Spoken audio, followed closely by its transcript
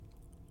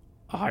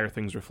A Higher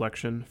Things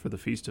Reflection for the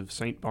Feast of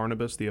St.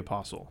 Barnabas the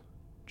Apostle,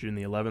 June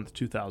the 11th,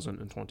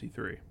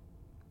 2023.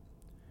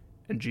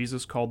 And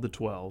Jesus called the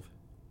 12,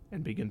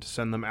 and began to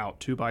send them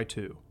out 2 by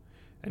 2,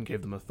 and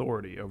gave them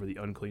authority over the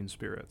unclean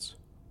spirits.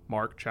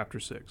 Mark chapter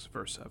 6,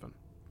 verse 7.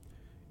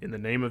 In the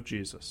name of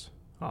Jesus,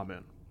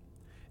 Amen.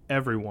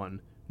 Everyone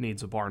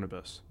needs a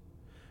Barnabas.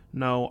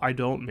 No, I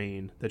don't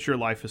mean that your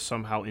life is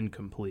somehow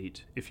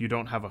incomplete if you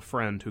don't have a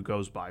friend who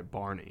goes by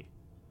Barney.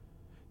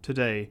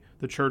 Today,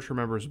 the church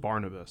remembers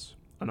Barnabas,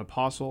 an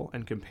apostle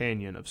and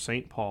companion of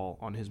St. Paul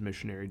on his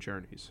missionary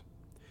journeys.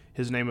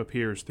 His name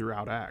appears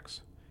throughout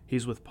Acts.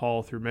 He's with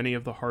Paul through many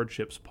of the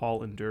hardships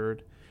Paul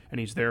endured, and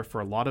he's there for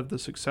a lot of the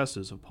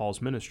successes of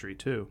Paul's ministry,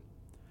 too.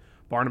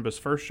 Barnabas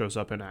first shows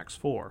up in Acts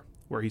 4,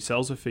 where he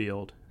sells a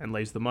field and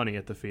lays the money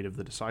at the feet of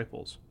the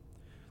disciples.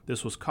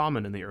 This was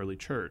common in the early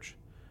church.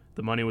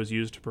 The money was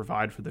used to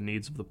provide for the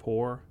needs of the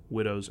poor,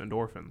 widows, and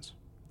orphans.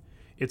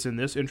 It's in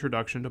this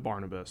introduction to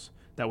Barnabas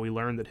that we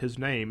learn that his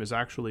name is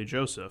actually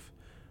Joseph,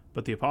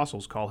 but the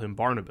apostles call him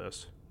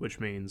Barnabas, which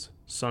means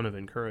son of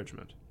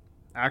encouragement.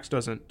 Acts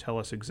doesn't tell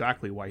us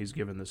exactly why he's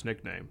given this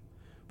nickname,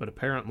 but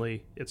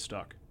apparently it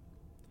stuck.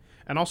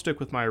 And I'll stick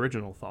with my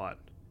original thought.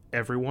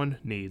 Everyone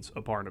needs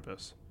a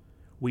Barnabas.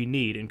 We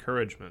need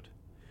encouragement.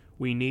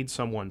 We need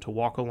someone to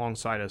walk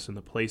alongside us in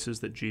the places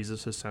that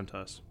Jesus has sent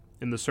us,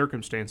 in the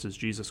circumstances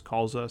Jesus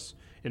calls us,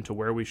 into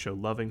where we show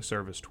loving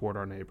service toward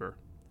our neighbor.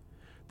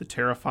 The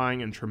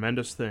terrifying and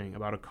tremendous thing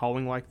about a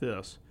calling like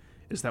this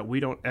is that we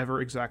don't ever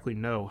exactly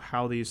know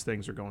how these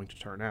things are going to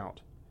turn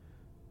out.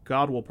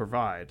 God will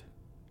provide,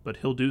 but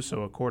he'll do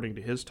so according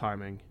to his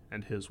timing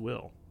and his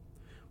will.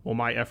 Will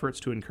my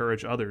efforts to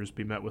encourage others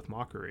be met with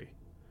mockery?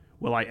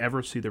 Will I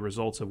ever see the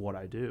results of what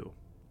I do?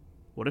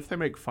 What if they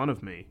make fun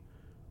of me,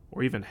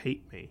 or even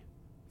hate me,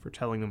 for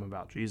telling them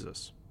about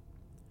Jesus?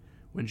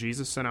 When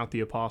Jesus sent out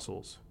the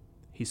apostles,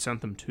 he sent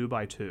them 2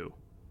 by 2.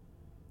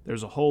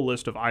 There's a whole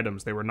list of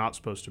items they were not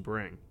supposed to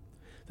bring.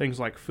 Things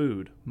like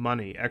food,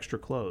 money, extra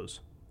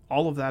clothes.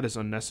 All of that is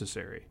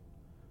unnecessary.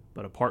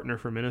 But a partner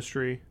for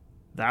ministry,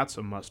 that's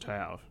a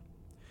must-have.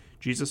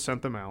 Jesus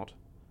sent them out,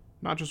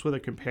 not just with a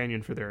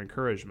companion for their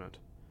encouragement,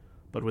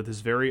 but with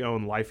his very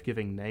own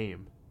life-giving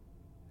name.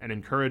 And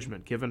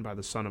encouragement given by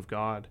the Son of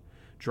God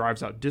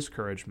drives out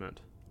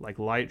discouragement like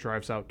light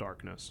drives out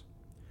darkness.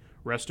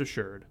 Rest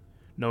assured,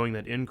 knowing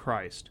that in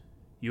Christ,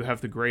 you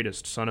have the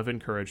greatest son of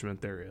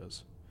encouragement there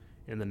is.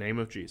 In the name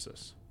of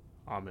Jesus,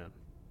 Amen.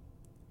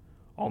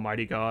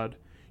 Almighty God,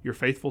 your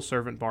faithful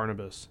servant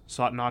Barnabas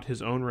sought not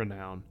his own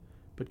renown,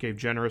 but gave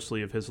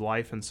generously of his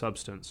life and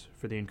substance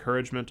for the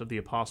encouragement of the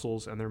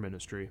apostles and their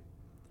ministry.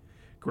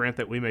 Grant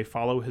that we may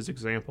follow his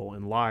example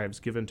in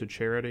lives given to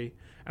charity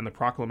and the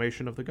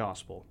proclamation of the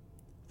gospel,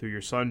 through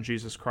your Son,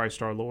 Jesus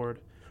Christ our Lord,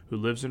 who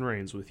lives and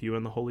reigns with you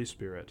in the Holy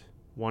Spirit,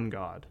 one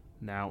God,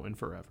 now and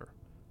forever.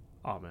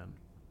 Amen.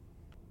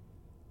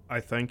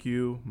 I thank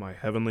you, my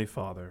heavenly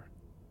Father,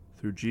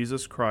 through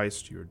Jesus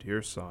Christ, your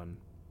dear Son,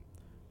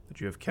 that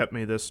you have kept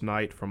me this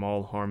night from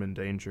all harm and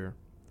danger,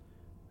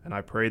 and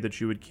I pray that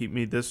you would keep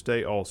me this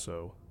day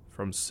also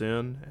from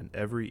sin and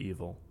every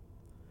evil,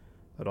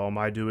 that all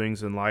my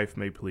doings in life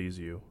may please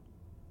you.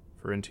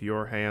 For into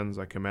your hands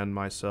I commend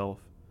myself,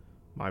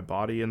 my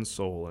body and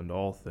soul, and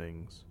all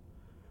things.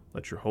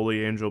 Let your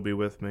holy angel be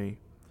with me,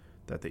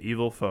 that the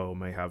evil foe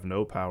may have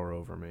no power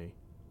over me.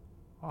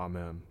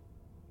 Amen.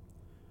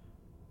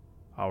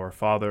 Our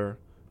Father,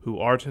 who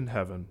art in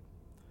heaven,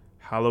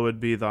 hallowed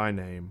be thy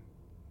name.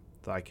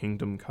 Thy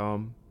kingdom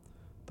come,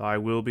 thy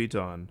will be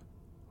done,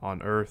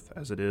 on earth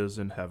as it is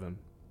in heaven.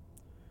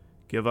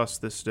 Give us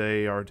this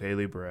day our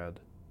daily bread,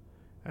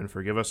 and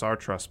forgive us our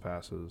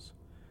trespasses,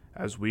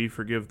 as we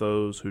forgive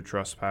those who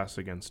trespass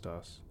against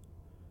us.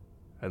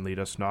 And lead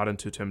us not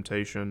into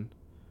temptation,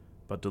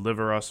 but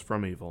deliver us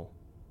from evil.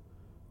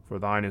 For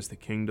thine is the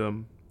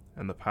kingdom,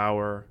 and the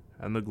power,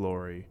 and the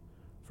glory,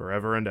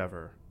 forever and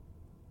ever.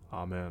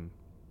 Amen.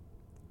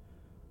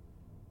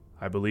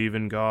 I believe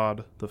in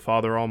God, the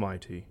Father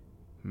Almighty,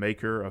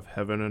 maker of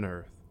heaven and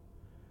earth,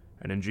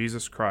 and in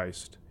Jesus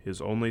Christ,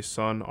 his only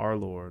Son, our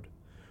Lord,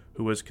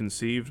 who was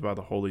conceived by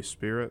the Holy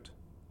Spirit,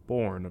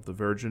 born of the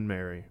Virgin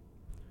Mary,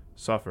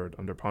 suffered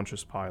under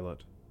Pontius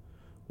Pilate,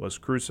 was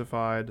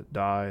crucified,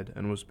 died,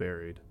 and was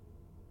buried.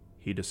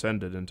 He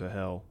descended into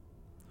hell.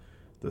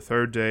 The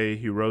third day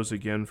he rose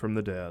again from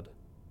the dead.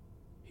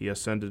 He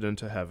ascended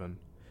into heaven,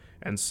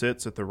 and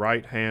sits at the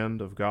right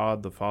hand of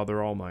God the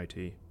Father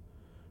Almighty.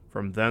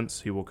 From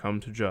thence he will come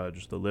to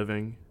judge the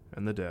living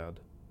and the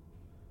dead.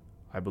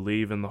 I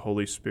believe in the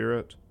Holy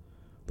Spirit,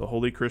 the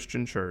holy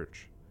Christian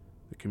Church,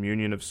 the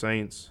communion of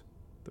saints,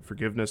 the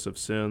forgiveness of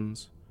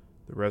sins,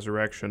 the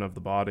resurrection of the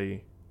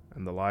body,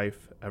 and the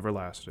life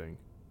everlasting.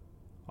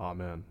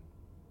 Amen.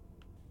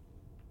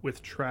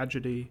 With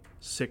tragedy,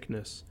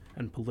 sickness,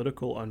 and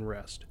political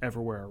unrest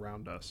everywhere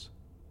around us,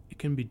 it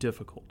can be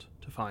difficult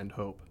to find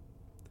hope.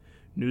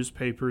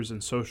 Newspapers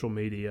and social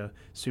media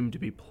seem to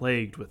be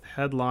plagued with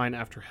headline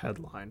after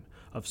headline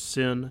of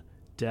sin,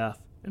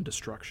 death, and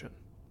destruction.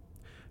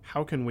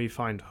 How can we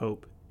find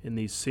hope in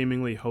these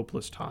seemingly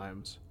hopeless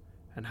times,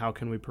 and how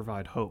can we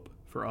provide hope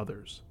for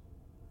others?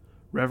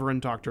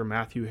 Reverend Dr.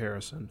 Matthew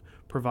Harrison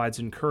provides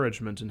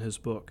encouragement in his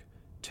book,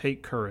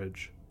 Take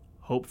Courage,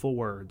 Hopeful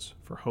Words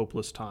for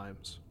Hopeless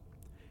Times.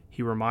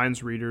 He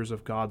reminds readers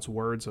of God's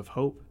words of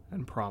hope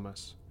and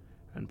promise,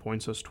 and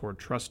points us toward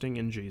trusting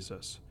in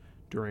Jesus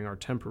during our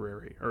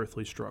temporary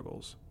earthly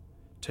struggles.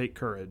 Take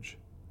Courage,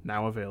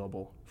 now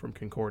available from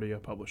Concordia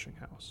Publishing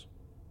House.